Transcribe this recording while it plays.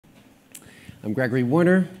I'm Gregory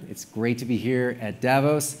Warner. It's great to be here at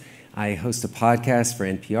Davos. I host a podcast for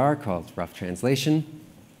NPR called Rough Translation.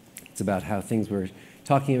 It's about how things we're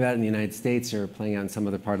talking about in the United States are playing out in some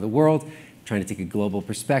other part of the world, trying to take a global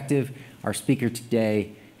perspective. Our speaker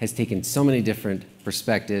today has taken so many different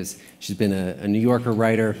perspectives. She's been a New Yorker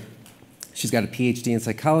writer. She's got a PhD in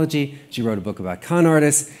psychology. She wrote a book about con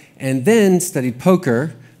artists, and then studied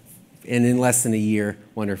poker, and in less than a year,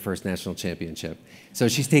 won her first national championship. So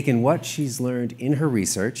she's taken what she's learned in her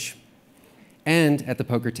research and at the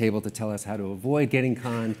poker table to tell us how to avoid getting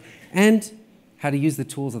conned and how to use the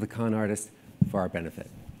tools of the con artist for our benefit.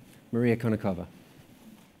 Maria Konnikova.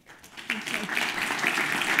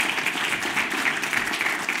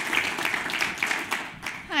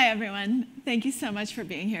 Hi, everyone. Thank you so much for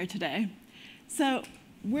being here today. So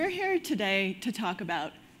we're here today to talk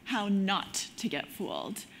about how not to get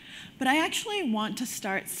fooled. But I actually want to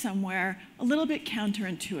start somewhere a little bit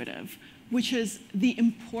counterintuitive, which is the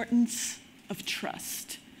importance of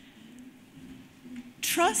trust.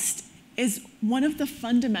 Trust is one of the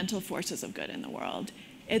fundamental forces of good in the world.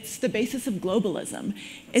 It's the basis of globalism.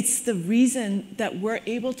 It's the reason that we're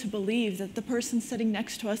able to believe that the person sitting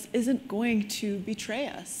next to us isn't going to betray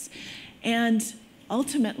us. And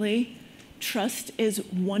ultimately, trust is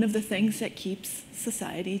one of the things that keeps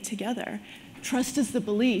society together. Trust is the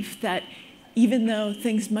belief that even though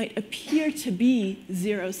things might appear to be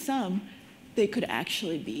zero-sum, they could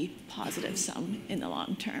actually be positive-sum in the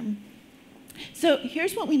long term. So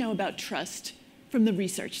here's what we know about trust from the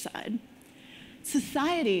research side.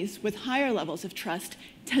 Societies with higher levels of trust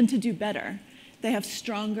tend to do better. They have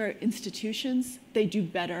stronger institutions. They do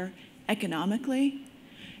better economically.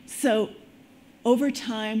 So over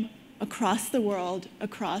time, across the world,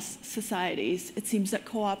 across societies, it seems that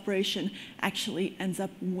cooperation actually ends up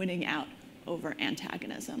winning out over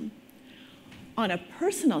antagonism. On a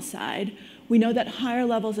personal side, we know that higher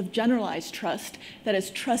levels of generalized trust, that is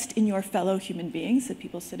trust in your fellow human beings, the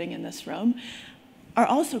people sitting in this room, are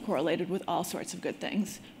also correlated with all sorts of good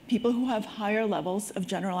things. People who have higher levels of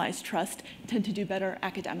generalized trust tend to do better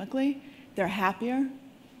academically. They're happier,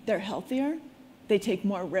 they're healthier, they take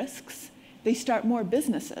more risks, they start more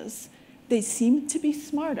businesses. They seem to be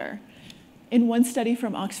smarter. In one study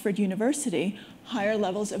from Oxford University, higher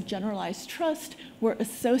levels of generalized trust were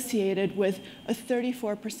associated with a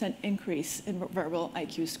 34% increase in verbal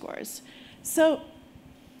IQ scores. So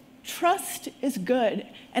trust is good,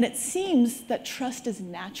 and it seems that trust is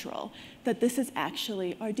natural, that this is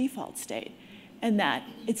actually our default state, and that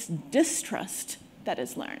it's distrust that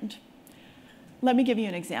is learned. Let me give you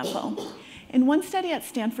an example. In one study at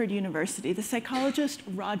Stanford University, the psychologist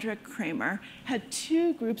Roderick Kramer had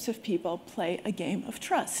two groups of people play a game of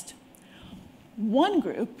trust. One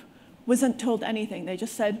group wasn't told anything. They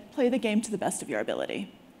just said, play the game to the best of your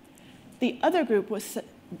ability. The other group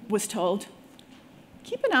was told,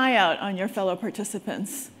 keep an eye out on your fellow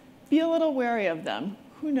participants. Be a little wary of them.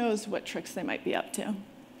 Who knows what tricks they might be up to?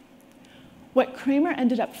 What Kramer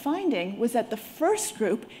ended up finding was that the first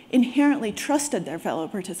group inherently trusted their fellow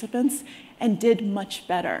participants and did much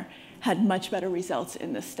better, had much better results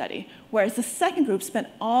in this study, whereas the second group spent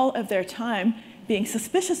all of their time being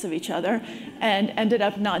suspicious of each other and ended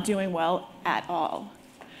up not doing well at all.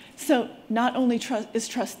 So not only is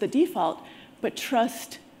trust the default, but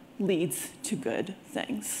trust leads to good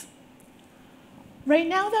things. Right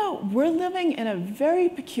now, though, we're living in a very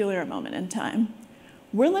peculiar moment in time.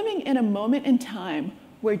 We're living in a moment in time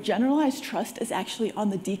where generalized trust is actually on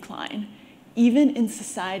the decline, even in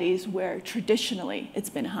societies where traditionally it's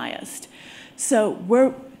been highest. So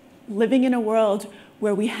we're living in a world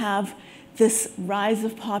where we have this rise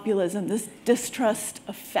of populism, this distrust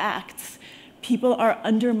of facts. People are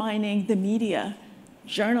undermining the media,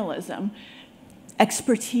 journalism.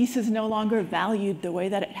 Expertise is no longer valued the way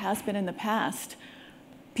that it has been in the past.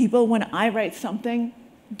 People, when I write something,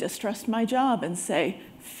 distrust my job and say,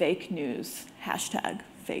 fake news, hashtag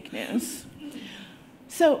fake news.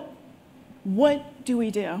 So what do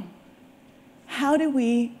we do? How do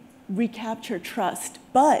we recapture trust,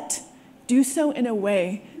 but do so in a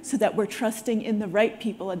way so that we're trusting in the right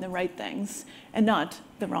people and the right things, and not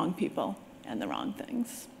the wrong people and the wrong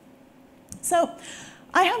things? So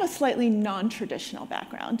I have a slightly non-traditional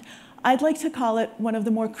background. I'd like to call it one of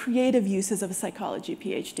the more creative uses of a psychology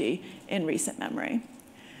PhD in recent memory.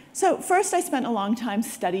 So first, I spent a long time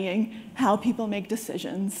studying how people make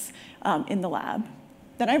decisions in the lab.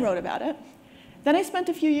 Then I wrote about it. Then I spent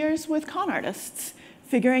a few years with con artists,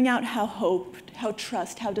 figuring out how hope, how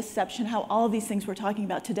trust, how deception, how all of these things we're talking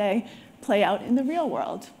about today play out in the real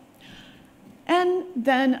world. And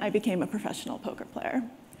then I became a professional poker player.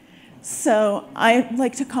 So I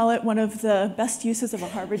like to call it one of the best uses of a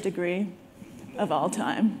Harvard degree of all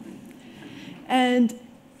time. And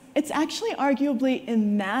it's actually arguably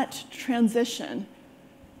in that transition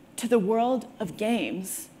to the world of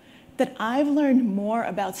games that I've learned more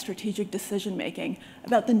about strategic decision making,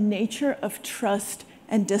 about the nature of trust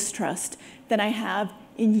and distrust than I have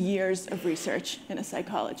in years of research in a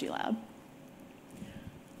psychology lab.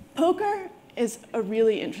 Poker is a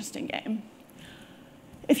really interesting game.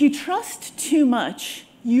 If you trust too much,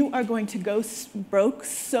 you are going to go broke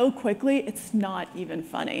so quickly, it's not even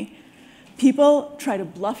funny. People try to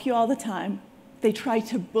bluff you all the time. They try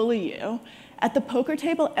to bully you. At the poker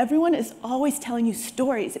table, everyone is always telling you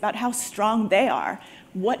stories about how strong they are,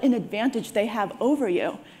 what an advantage they have over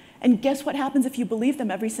you. And guess what happens if you believe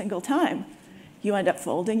them every single time? You end up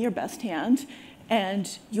folding your best hand,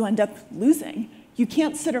 and you end up losing. You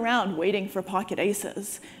can't sit around waiting for pocket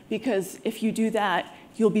aces, because if you do that,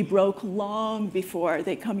 you'll be broke long before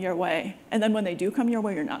they come your way. And then when they do come your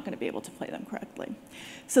way, you're not going to be able to play them correctly.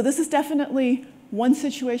 So this is definitely one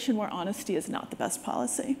situation where honesty is not the best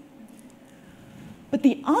policy. But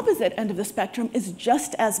the opposite end of the spectrum is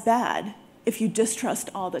just as bad if you distrust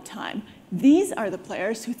all the time. These are the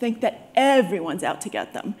players who think that everyone's out to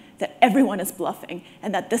get them, that everyone is bluffing,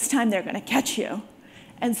 and that this time they're going to catch you.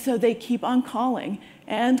 And so they keep on calling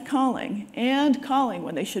and calling and calling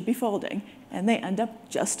when they should be folding, and they end up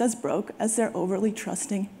just as broke as their overly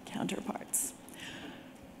trusting counterparts.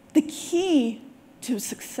 The key to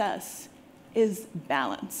success is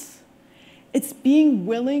balance. It's being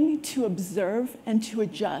willing to observe and to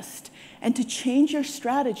adjust and to change your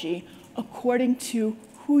strategy according to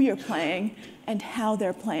who you're playing and how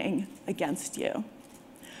they're playing against you.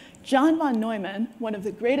 John von Neumann, one of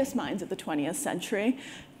the greatest minds of the 20th century,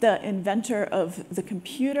 the inventor of the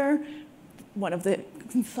computer, one of the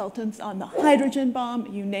consultants on the hydrogen bomb,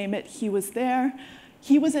 you name it, he was there.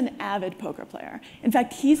 He was an avid poker player. In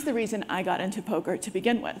fact, he's the reason I got into poker to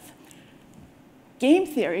begin with. Game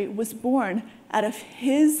theory was born out of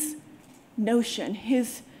his notion,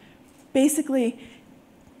 his basically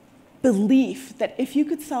belief that if you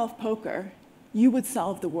could solve poker, you would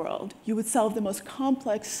solve the world. You would solve the most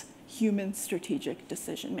complex human strategic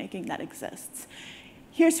decision-making that exists.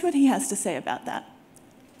 Here's what he has to say about that.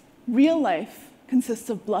 Real life consists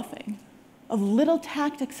of bluffing, of little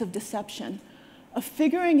tactics of deception, of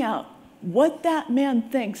figuring out what that man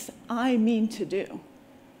thinks I mean to do.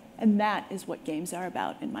 And that is what games are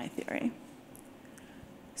about in my theory.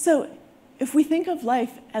 So if we think of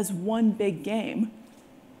life as one big game,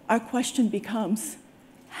 our question becomes,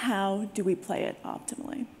 how do we play it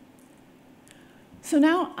optimally? So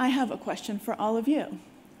now I have a question for all of you.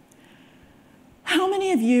 How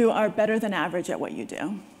many of you are better than average at what you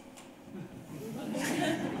do?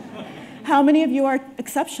 How many of you are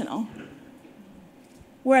exceptional?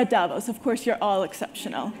 We're at Davos. Of course, you're all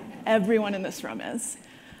exceptional. Everyone in this room is.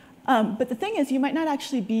 But the thing is, you might not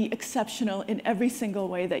actually be exceptional in every single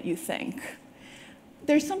way that you think.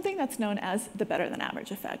 There's something that's known as the better than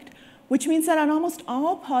average effect, which means that on almost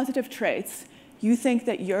all positive traits, you think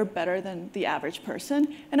that you're better than the average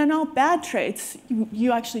person, and on all bad traits,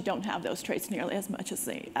 you actually don't have those traits nearly as much as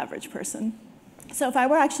the average person. So if I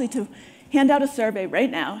were actually to hand out a survey right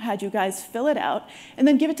now, had you guys fill it out, and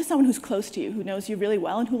then give it to someone who's close to you, who knows you really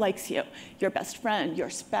well and who likes you, your best friend, your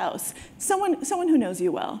spouse, someone who knows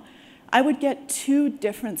you well, I would get two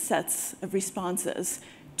different sets of responses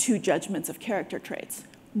to judgments of character traits.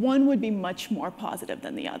 One would be much more positive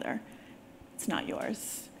than the other. It's not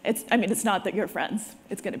yours. It's not that you're friends.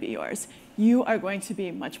 It's going to be yours. You are going to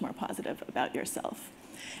be much more positive about yourself.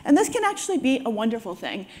 And this can actually be a wonderful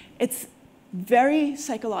thing. It's very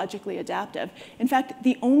psychologically adaptive. In fact,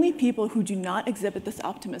 the only people who do not exhibit this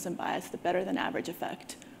optimism bias, the better than average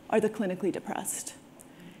effect, are the clinically depressed.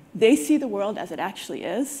 They see the world as it actually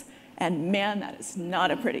is, and man, that is not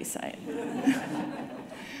a pretty sight.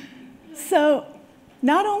 So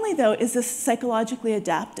not only, though, is this psychologically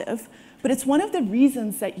adaptive, but it's one of the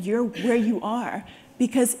reasons that you're where you are,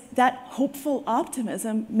 because that hopeful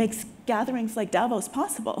optimism makes gatherings like Davos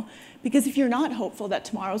possible. Because if you're not hopeful that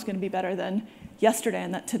tomorrow's going to be better than yesterday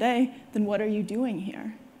and that today, then what are you doing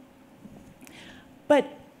here?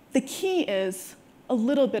 But the key is a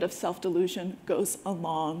little bit of self-delusion goes a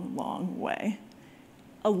long, long way.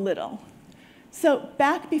 A little. So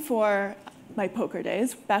back before my poker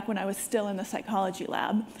days, back when I was still in the psychology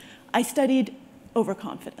lab, I studied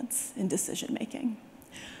overconfidence in decision-making.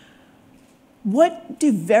 What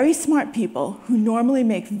do very smart people who normally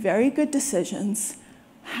make very good decisions,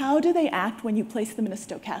 how do they act when you place them in a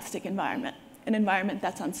stochastic environment? An environment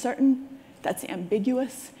that's uncertain, that's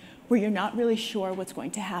ambiguous, where you're not really sure what's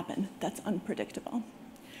going to happen. That's unpredictable.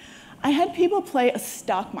 I had people play a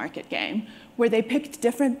stock market game where they picked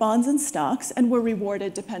different bonds and stocks and were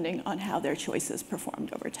rewarded depending on how their choices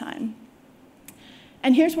performed over time.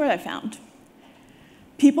 And here's what I found.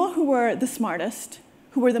 People who were the smartest,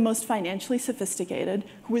 who were the most financially sophisticated,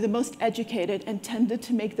 who were the most educated and tended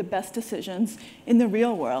to make the best decisions in the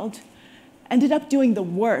real world, ended up doing the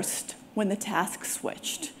worst when the task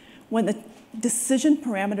switched. When the decision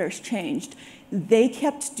parameters changed, they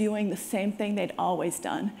kept doing the same thing they'd always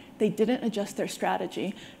done. They didn't adjust their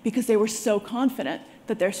strategy because they were so confident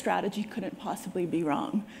that their strategy couldn't possibly be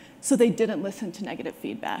wrong. So they didn't listen to negative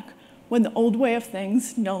feedback. When the old way of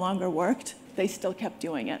things no longer worked, they still kept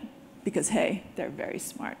doing it because, hey, they're very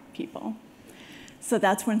smart people. So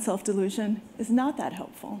that's when self-delusion is not that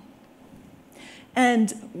helpful.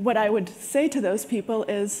 And what I would say to those people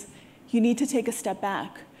is you need to take a step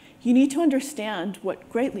back. You need to understand what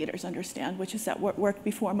great leaders understand, which is that what worked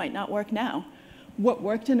before might not work now. What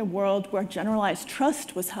worked in a world where generalized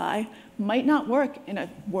trust was high might not work in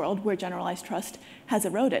a world where generalized trust has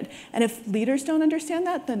eroded. And if leaders don't understand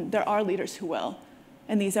that, then there are leaders who will.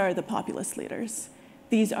 And these are the populist leaders.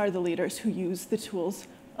 These are the leaders who use the tools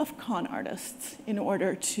of con artists in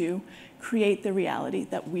order to create the reality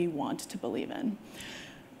that we want to believe in.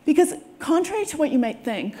 Because contrary to what you might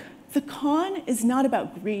think, the con is not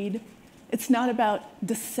about greed. It's not about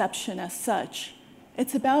deception as such.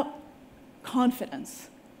 It's about confidence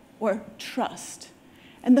or trust.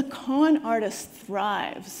 And the con artist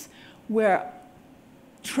thrives where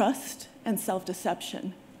trust and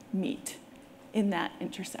self-deception meet in that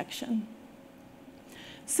intersection.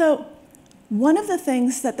 So one of the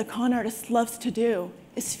things that the con artist loves to do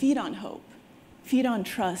is feed on hope, feed on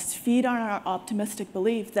trust, feed on our optimistic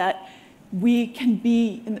belief that we can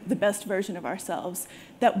be in the best version of ourselves,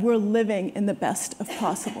 that we're living in the best of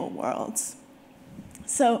possible worlds.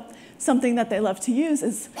 So something that they love to use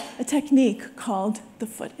is a technique called the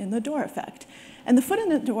foot in the door effect. And the foot in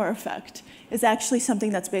the door effect is actually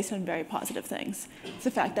something that's based on very positive things. It's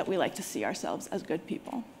the fact that we like to see ourselves as good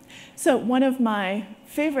people. So one of my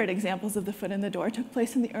favorite examples of the foot in the door took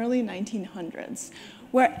place in the early 1900s,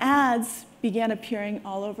 where ads began appearing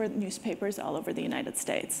all over newspapers all over the United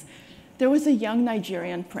States. There was a young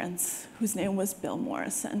Nigerian prince whose name was Bill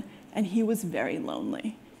Morrison, and he was very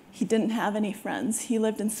lonely. He didn't have any friends. He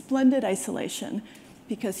lived in splendid isolation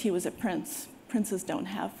because he was a prince. Princes don't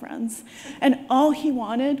have friends. And all he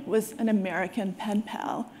wanted was an American pen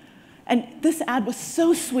pal. And this ad was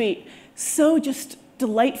so sweet, so just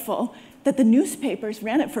delightful, that the newspapers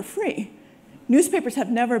ran it for free. Newspapers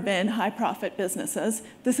have never been high-profit businesses.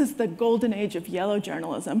 This is the golden age of yellow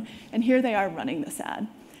journalism, and here they are running this ad.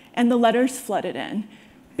 And the letters flooded in.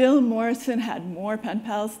 Bill Morrison had more pen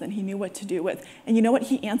pals than he knew what to do with. And you know what?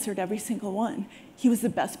 He answered every single one. He was the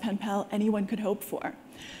best pen pal anyone could hope for.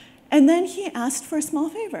 And then he asked for a small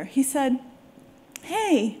favor. He said,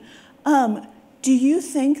 hey, do you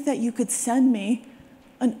think that you could send me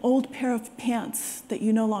an old pair of pants that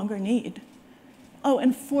you no longer need? Oh,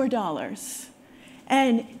 and $4.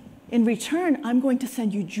 And in return, I'm going to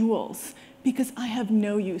send you jewels because I have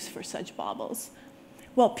no use for such baubles.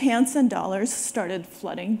 Well, pants and dollars started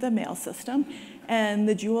flooding the mail system, and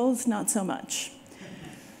the jewels, not so much.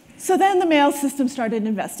 So then the mail system started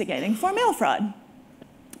investigating for mail fraud.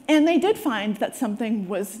 And they did find that something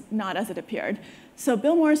was not as it appeared. So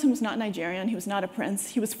Bill Morrison was not Nigerian. He was not a prince.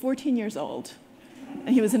 He was 14 years old,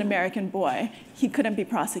 and he was an American boy. He couldn't be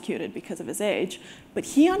prosecuted because of his age. But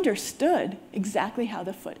he understood exactly how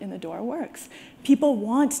the foot in the door works. People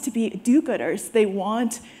want to be do-gooders. They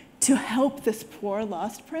want to help this poor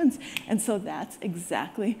lost prince. And so that's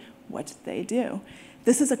exactly what they do.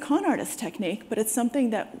 This is a con artist technique, but it's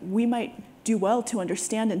something that we might do well to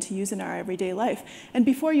understand and to use in our everyday life. And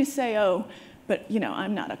before you say, oh, but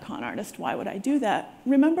I'm not a con artist, why would I do that?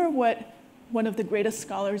 Remember what one of the greatest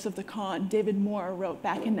scholars of the con, David Moore, wrote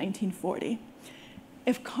back in 1940.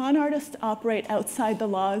 If con artists operate outside the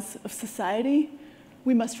laws of society,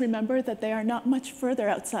 we must remember that they are not much further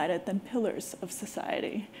outside it than pillars of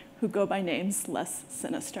society who go by names less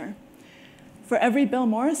sinister. For every Bill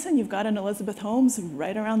Morrison, you've got an Elizabeth Holmes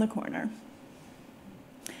right around the corner.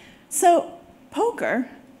 So poker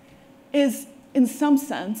is, in some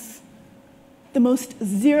sense, the most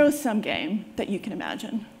zero-sum game that you can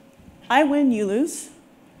imagine. I win, you lose.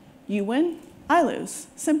 You win, I lose.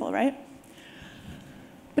 Simple, right?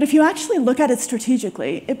 But if you actually look at it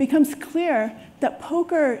strategically, it becomes clear that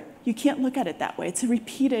poker, you can't look at it that way. It's a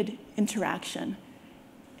repeated interaction.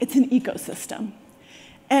 It's an ecosystem.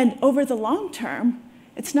 And over the long term,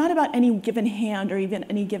 It's not about any given hand or even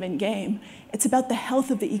any given game. It's about the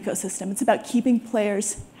health of the ecosystem. It's about keeping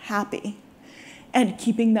players happy and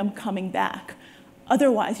keeping them coming back.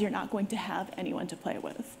 Otherwise, you're not going to have anyone to play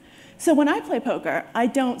with. So when I play poker, I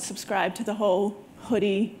don't subscribe to the whole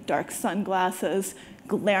hoodie, dark sunglasses,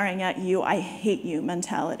 glaring at you, I hate you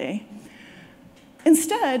mentality.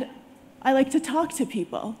 Instead, I like to talk to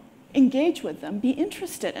people, engage with them, be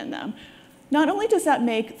interested in them. Not only does that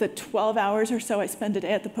make the 12 hours or so I spend a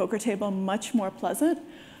day at the poker table much more pleasant,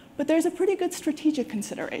 but there's a pretty good strategic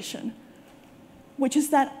consideration, which is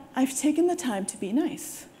that I've taken the time to be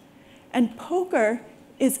nice. And poker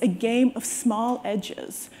is a game of small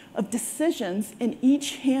edges, of decisions in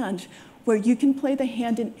each hand where you can play the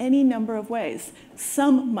hand in any number of ways,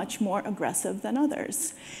 some much more aggressive than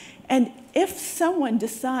others. And if someone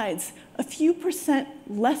decides a few %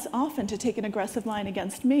 less often to take an aggressive line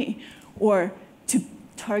against me, or to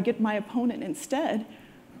target my opponent instead,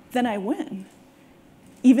 then I win.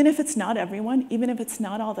 Even if it's not everyone, even if it's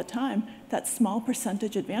not all the time, that small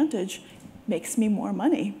percentage advantage makes me more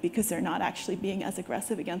money because they're not actually being as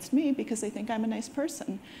aggressive against me because they think I'm a nice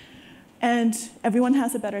person. And everyone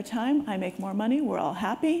has a better time, I make more money, we're all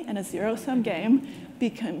happy, and a zero-sum game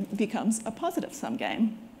becomes a positive-sum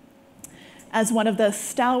game. As one of the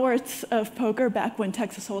stalwarts of poker back when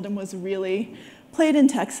Texas Hold'em was really played in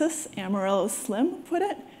Texas, Amarillo Slim put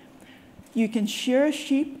it, you can shear a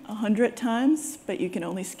sheep 100 times, but you can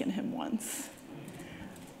only skin him once.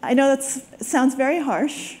 I know that sounds very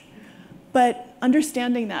harsh, but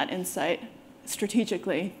understanding that insight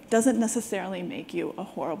strategically doesn't necessarily make you a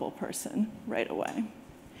horrible person right away.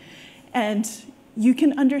 And you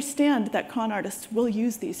can understand that con artists will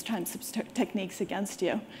use these types of techniques against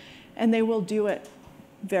you, and they will do it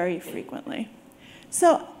very frequently.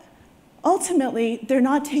 So ultimately, they're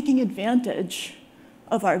not taking advantage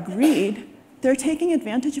of our greed, they're taking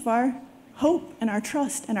advantage of our hope and our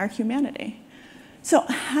trust and our humanity. So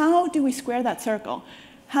how do we square that circle?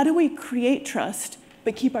 How do we create trust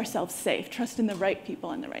but keep ourselves safe, trust in the right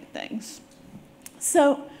people and the right things?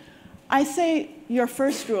 So I say your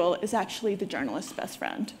first rule is actually the journalist's best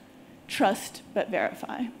friend. Trust but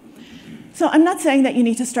verify. So I'm not saying that you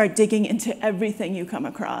need to start digging into everything you come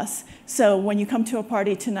across. So when you come to a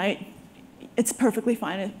party tonight, it's perfectly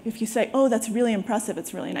fine if you say, oh, that's really impressive,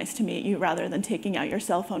 it's really nice to meet you, rather than taking out your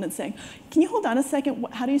cell phone and saying, can you hold on a second,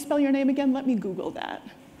 how do you spell your name again? Let me Google that.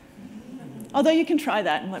 Although you can try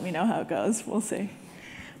that and let me know how it goes, we'll see.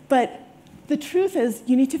 But the truth is,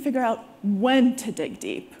 you need to figure out when to dig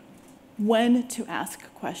deep, when to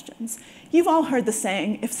ask questions. You've all heard the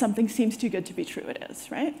saying, if something seems too good to be true, it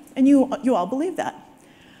is, right? And you all believe that.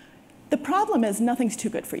 The problem is nothing's too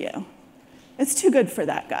good for you. It's too good for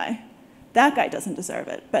that guy. That guy doesn't deserve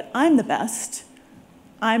it, but I'm the best.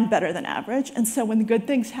 I'm better than average, and so when the good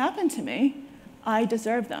things happen to me, I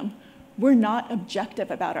deserve them. We're not objective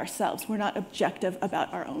about ourselves. We're not objective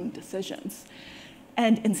about our own decisions.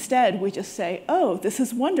 And instead, we just say, oh, this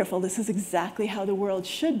is wonderful. This is exactly how the world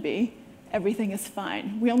should be. Everything is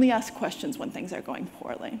fine. We only ask questions when things are going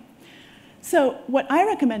poorly. So what I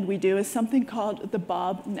recommend we do is something called the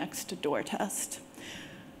Bob next door test.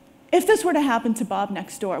 If this were to happen to Bob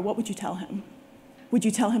next door, what would you tell him? Would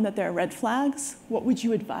you tell him that there are red flags? What would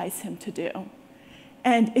you advise him to do?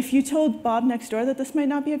 And if you told Bob next door that this might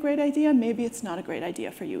not be a great idea, maybe it's not a great idea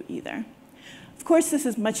for you either. Of course, this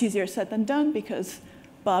is much easier said than done because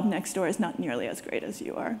Bob next door is not nearly as great as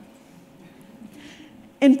you are.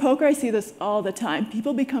 In poker, I see this all the time.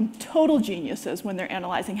 People become total geniuses when they're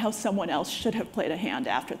analyzing how someone else should have played a hand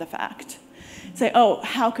after the fact. Say, oh,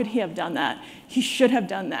 how could he have done that? He should have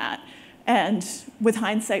done that. And with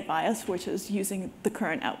hindsight bias, which is using the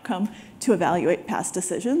current outcome to evaluate past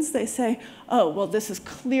decisions, they say, oh, well, this is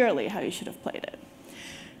clearly how you should have played it.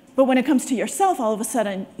 But when it comes to yourself, all of a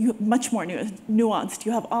sudden, you're much more nuanced.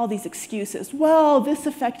 You have all these excuses. Well, this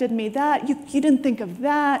affected me, that. You didn't think of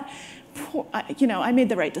that. Poor, I made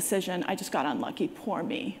the right decision. I just got unlucky. Poor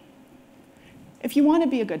me. If you want to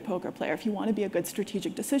be a good poker player, if you want to be a good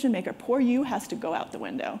strategic decision maker, poor you has to go out the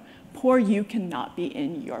window. Poor you cannot be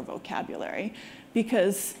in your vocabulary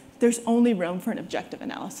because there's only room for an objective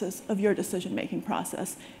analysis of your decision-making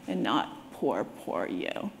process and not poor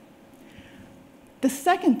you. The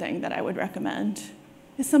second thing that I would recommend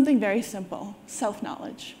is something very simple,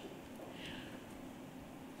 self-knowledge.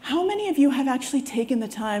 How many of you have actually taken the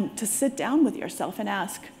time to sit down with yourself and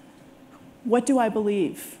ask, what do I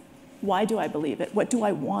believe? Why do I believe it? What do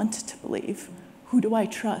I want to believe? Who do I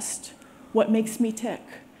trust? What makes me tick?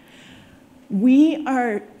 We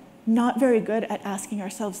are not very good at asking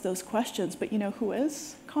ourselves those questions, but you know who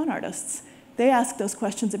is? Con artists. They ask those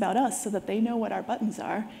questions about us so that they know what our buttons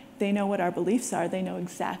are, they know what our beliefs are, they know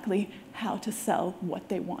exactly how to sell what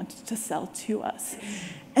they want to sell to us.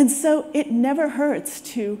 And so it never hurts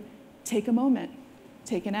to take a moment,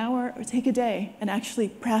 take an hour, or take a day, and actually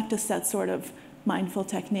practice that sort of mindful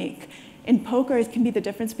technique. In poker, it can be the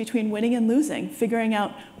difference between winning and losing, figuring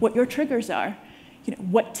out what your triggers are,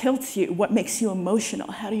 what tilts you, what makes you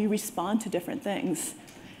emotional, how do you respond to different things.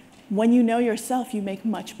 When you know yourself, you make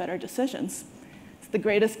much better decisions. The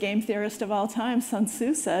greatest game theorist of all time, Sun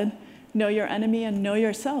Tzu, said, know your enemy and know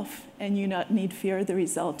yourself, and you not need fear the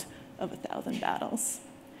result of 1,000 battles.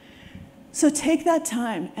 So take that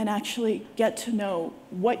time and actually get to know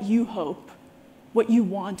what you hope, what you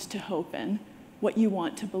want to hope in, what you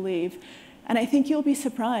want to believe. And I think you'll be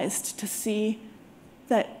surprised to see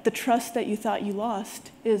that the trust that you thought you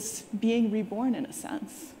lost is being reborn in a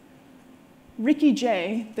sense. Ricky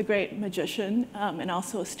Jay, the great magician and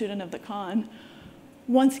also a student of the con,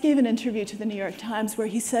 once gave an interview to the New York Times where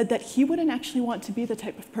he said that he wouldn't actually want to be the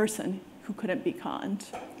type of person who couldn't be conned.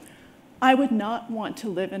 I would not want to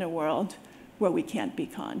live in a world where we can't be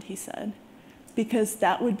conned, he said, because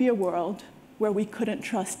that would be a world where we couldn't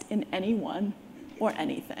trust in anyone or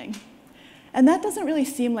anything. And that doesn't really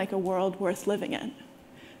seem like a world worth living in.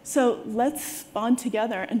 So let's bond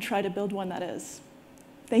together and try to build one that is.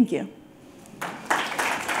 Thank you. Thank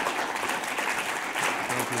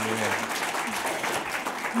you, Maria.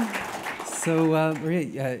 So,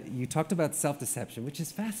 Maria, you talked about self-deception, which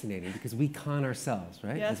is fascinating because we con ourselves,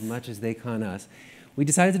 right? Yes. As much as they con us. We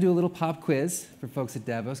decided to do a little pop quiz for folks at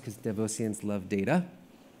Davos because Davosians love data.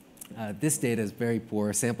 This data is very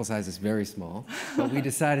poor, sample size is very small, but we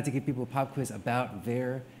decided to give people a pop quiz about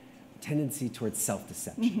their tendency towards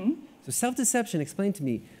self-deception. Mm-hmm. So self-deception, explain to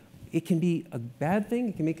me, it can be a bad thing,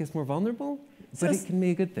 it can make us more vulnerable, but it can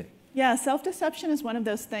be a good thing. Yeah, self-deception is one of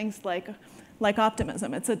those things like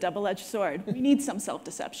optimism. It's a double-edged sword. We need some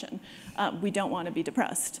self-deception. We don't want to be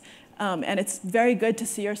depressed. And it's very good to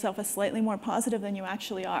see yourself as slightly more positive than you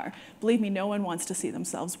actually are. Believe me, no one wants to see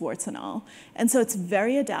themselves warts and all. And so it's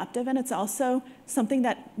very adaptive, and it's also something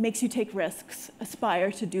that makes you take risks, aspire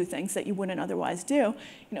to do things that you wouldn't otherwise do.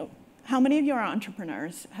 How many of you are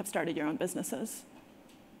entrepreneurs, have started your own businesses?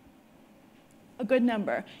 A good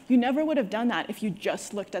number. You never would have done that if you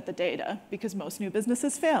just looked at the data, because most new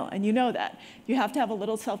businesses fail, and you know that. You have to have a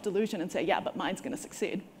little self-delusion and say, yeah, but mine's going to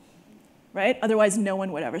succeed, right? Otherwise, no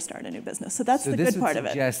one would ever start a new business. So that's the good part of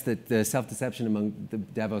it. So this would suggest that the self-deception among the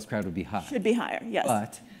Davos crowd would be high. Should be higher,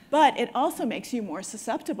 yes. But it also makes you more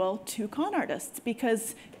susceptible to con artists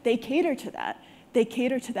because they cater to that. They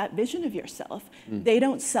cater to that vision of yourself. They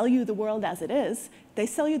don't sell you the world as it is. They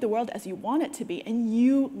sell you the world as you want it to be, and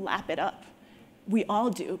you lap it up. We all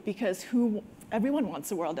do, because everyone wants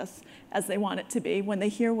the world as they want it to be. When they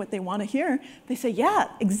hear what they want to hear, they say, yeah,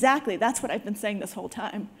 exactly, that's what I've been saying this whole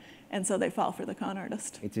time. And so they fall for the con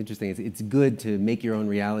artist. It's interesting. It's good to make your own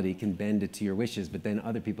reality, can bend it to your wishes, but then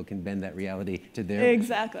other people can bend that reality to their wishes.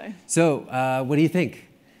 Exactly. So what do you think?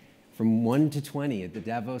 From 1 to 20 at the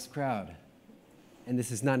Davos crowd. And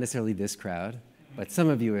this is not necessarily this crowd, but some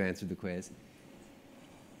of you have answered the quiz.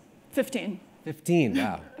 15. 15,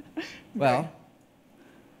 wow. Well,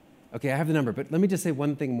 okay, I have the number, but let me just say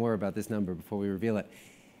one thing more about this number before we reveal it.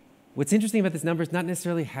 What's interesting about this number is not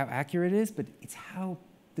necessarily how accurate it is, but it's how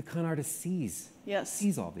the con artist sees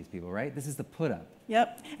all these people, right? This is the put up.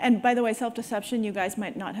 Yep. And by the way, self-deception, you guys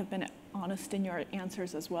might not have been honest in your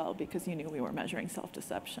answers as well because you knew we were measuring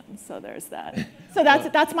self-deception. So there's that. So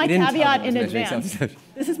that's my caveat in advance.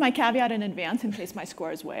 This is my caveat in advance in case my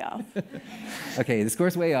score is way off. Okay, the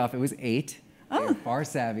score's way off. It was 8. Oh. They're far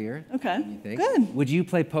savvier. Okay. Than you think. Good. Would you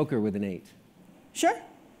play poker with an 8? Sure.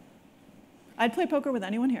 I'd play poker with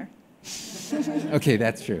anyone here. Okay,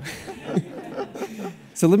 that's true.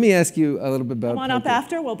 So let me ask you a little bit about Come on poker. up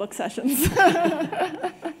after, we'll book sessions.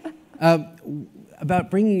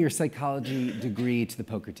 About bringing your psychology degree to the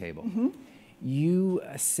poker table. Mm-hmm. You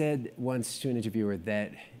said once to an interviewer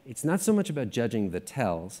that it's not so much about judging the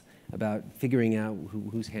tells, about figuring out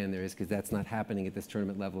whose hand there is, because that's not happening at this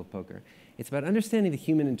tournament level of poker. It's about understanding the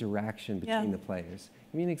human interaction between the players.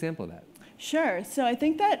 Give me an example of that. Sure. So I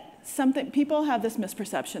think that people have this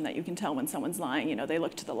misperception that you can tell when someone's lying. They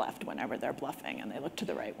look to the left whenever they're bluffing, and they look to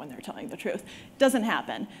the right when they're telling the truth. It doesn't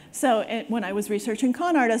happen. So when I was researching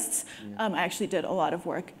con artists, I actually did a lot of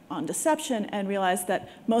work on deception and realized that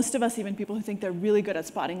most of us, even people who think they're really good at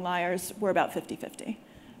spotting liars, we're about 50-50.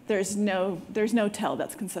 There's no tell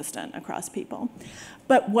that's consistent across people.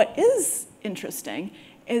 But what is interesting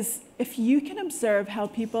is if you can observe how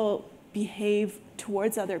people behave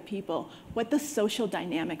towards other people, what the social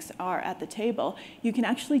dynamics are at the table, you can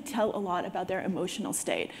actually tell a lot about their emotional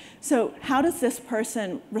state. So how does this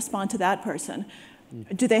person respond to that person?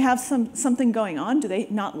 Do they have something going on? Do they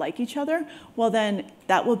not like each other? Well, then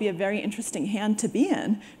that will be a very interesting hand to be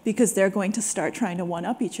in, because they're going to start trying to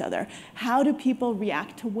one-up each other. How do people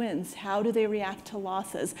react to wins? How do they react to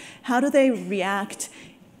losses? How do they react,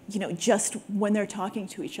 just when they're talking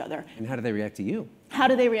to each other? And how do they react to you? How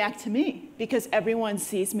do they react to me? Because everyone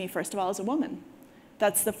sees me, first of all, as a woman.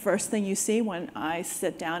 That's the first thing you see when I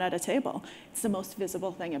sit down at a table. It's the most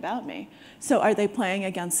visible thing about me. So are they playing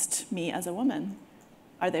against me as a woman?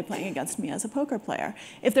 Are they playing against me as a poker player?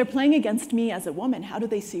 If they're playing against me as a woman, how do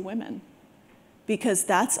they see women? Because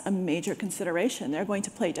that's a major consideration. They're going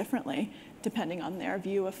to play differently depending on their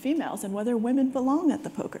view of females and whether women belong at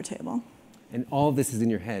the poker table. And all of this is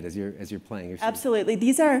in your head as you're playing. Absolutely.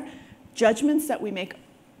 These are judgments that we make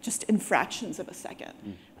just in fractions of a second.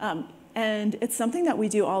 And it's something that we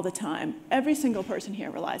do all the time. Every single person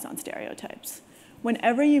here relies on stereotypes.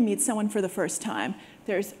 Whenever you meet someone for the first time,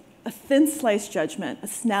 there's a thin slice judgment, a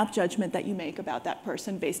snap judgment that you make about that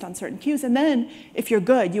person based on certain cues. And then, if you're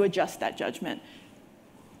good, you adjust that judgment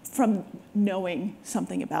from knowing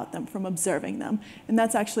something about them, from observing them. And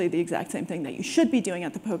that's actually the exact same thing that you should be doing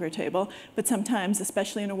at the poker table. But sometimes,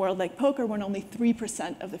 especially in a world like poker, when only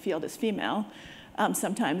 3% of the field is female,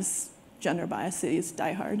 sometimes gender biases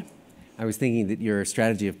die hard. I was thinking that your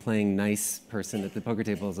strategy of playing nice person at the poker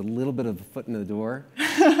table is a little bit of a foot in the door.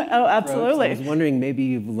 Oh, absolutely. I was wondering, maybe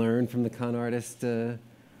you've learned from the con artist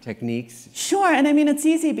techniques? Sure, and I mean, it's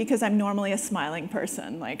easy because I'm normally a smiling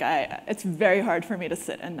person. It's very hard for me to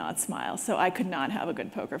sit and not smile, so I could not have a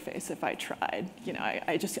good poker face if I tried.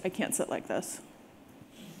 I can't sit like this.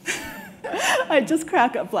 I just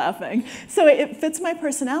crack up laughing. So it fits my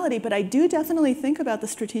personality, but I do definitely think about the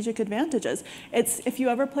strategic advantages. If you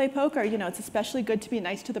ever play poker, it's especially good to be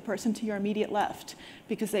nice to the person to your immediate left,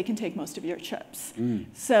 because they can take most of your chips.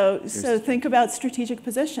 So think about strategic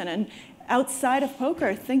position. And outside of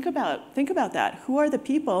poker, think about that. Who are the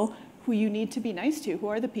people who you need to be nice to? Who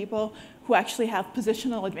are the people who actually have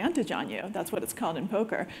positional advantage on you? That's what it's called in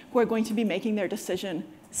poker, who are going to be making their decision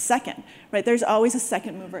second, right? There's always a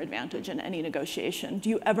second mover advantage in any negotiation. Do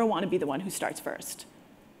you ever want to be the one who starts first?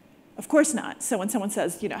 Of course not. So when someone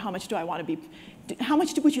says, how much do I want to be, how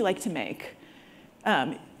much would you like to make?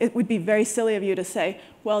 It would be very silly of you to say,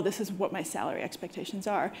 well, this is what my salary expectations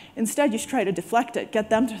are. Instead, you should try to deflect it, get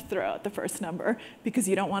them to throw out the first number, because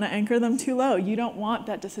you don't want to anchor them too low. You don't want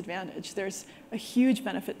that disadvantage. There's a huge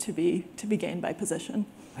benefit to be gained by position.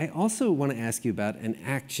 I also want to ask you about an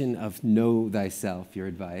action of know thyself, your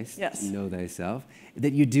advice, yes. Know thyself,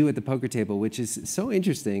 that you do at the poker table, which is so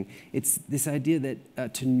interesting. It's this idea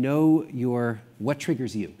that to know what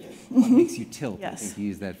triggers you, what makes you tilt, yes. I think you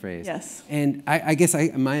use that phrase. Yes. And I guess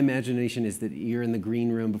my imagination is that you're in the green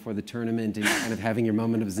room before the tournament and you're kind of having your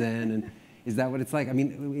moment of zen. And is that what it's like? I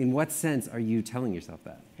mean, in what sense are you telling yourself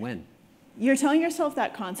that? When? You're telling yourself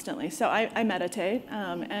that constantly. So I meditate,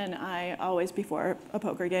 and I always, before a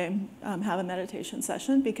poker game, have a meditation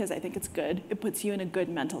session, because I think it's good. It puts you in a good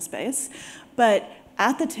mental space. But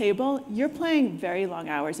at the table, you're playing very long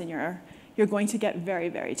hours, and you're going to get very,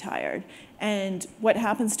 very tired. And what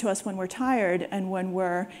happens to us when we're tired and when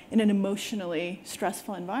we're in an emotionally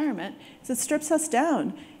stressful environment is it strips us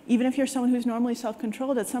down. Even if you're someone who's normally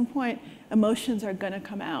self-controlled, at some point, emotions are going to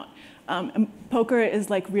come out. Poker is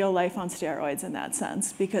like real life on steroids in that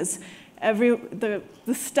sense, because the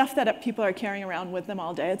stuff that people are carrying around with them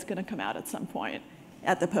all day, it's going to come out at some point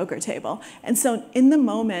at the poker table. And so in the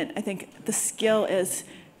moment, I think the skill is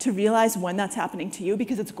to realize when that's happening to you,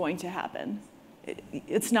 because it's going to happen.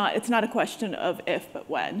 It's not a question of if, but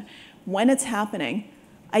when. When it's happening,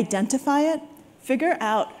 identify it. Figure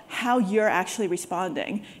out how you're actually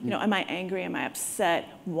responding. Am I angry? Am I upset?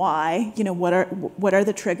 Why? What are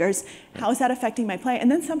the triggers? How is that affecting my play? And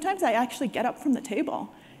then sometimes I actually get up from the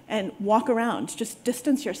table and walk around. Just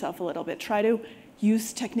distance yourself a little bit. Try to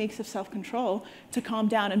use techniques of self-control to calm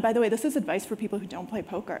down. And by the way, this is advice for people who don't play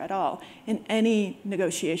poker at all. In any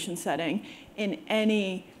negotiation setting, in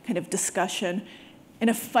any kind of discussion, in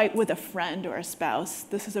a fight with a friend or a spouse,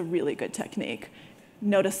 this is a really good technique.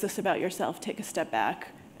 Notice this about yourself, take a step back,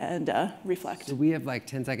 and reflect. So we have like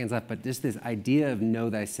 10 seconds left, but just this idea of know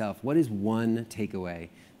thyself, what is one takeaway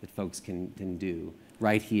that folks can do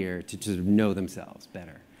right here to sort of know themselves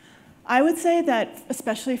better? I would say that,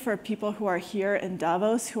 especially for people who are here in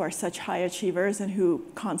Davos, who are such high achievers and who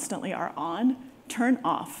constantly are on, turn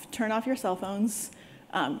off your cell phones,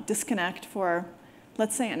 disconnect for,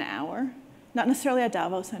 let's say, an hour. not necessarily at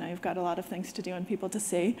Davos, I know you've got a lot of things to do and people to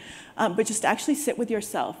see, but just actually sit with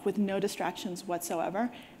yourself with no distractions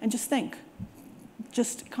whatsoever and just think.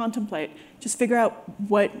 Just contemplate. Just figure out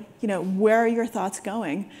where are your thoughts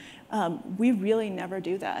going. We really never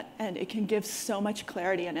do that, and it can give so much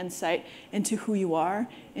clarity and insight into who you are,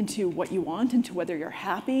 into what you want, into whether you're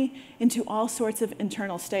happy, into all sorts of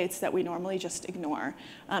internal states that we normally just ignore.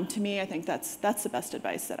 To me, I think that's the best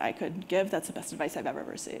advice that I could give. That's the best advice I've ever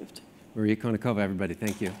received. Maria Konnikova, everybody,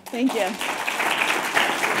 thank you. Thank you.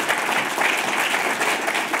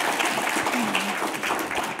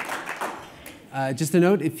 Just a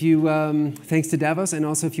note, thanks to Davos, and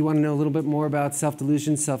also if you want to know a little bit more about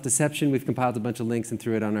self-delusion, self-deception, we've compiled a bunch of links and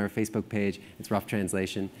threw it on our Facebook page. It's Rough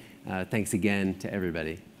Translation. Thanks again to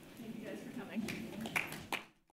everybody.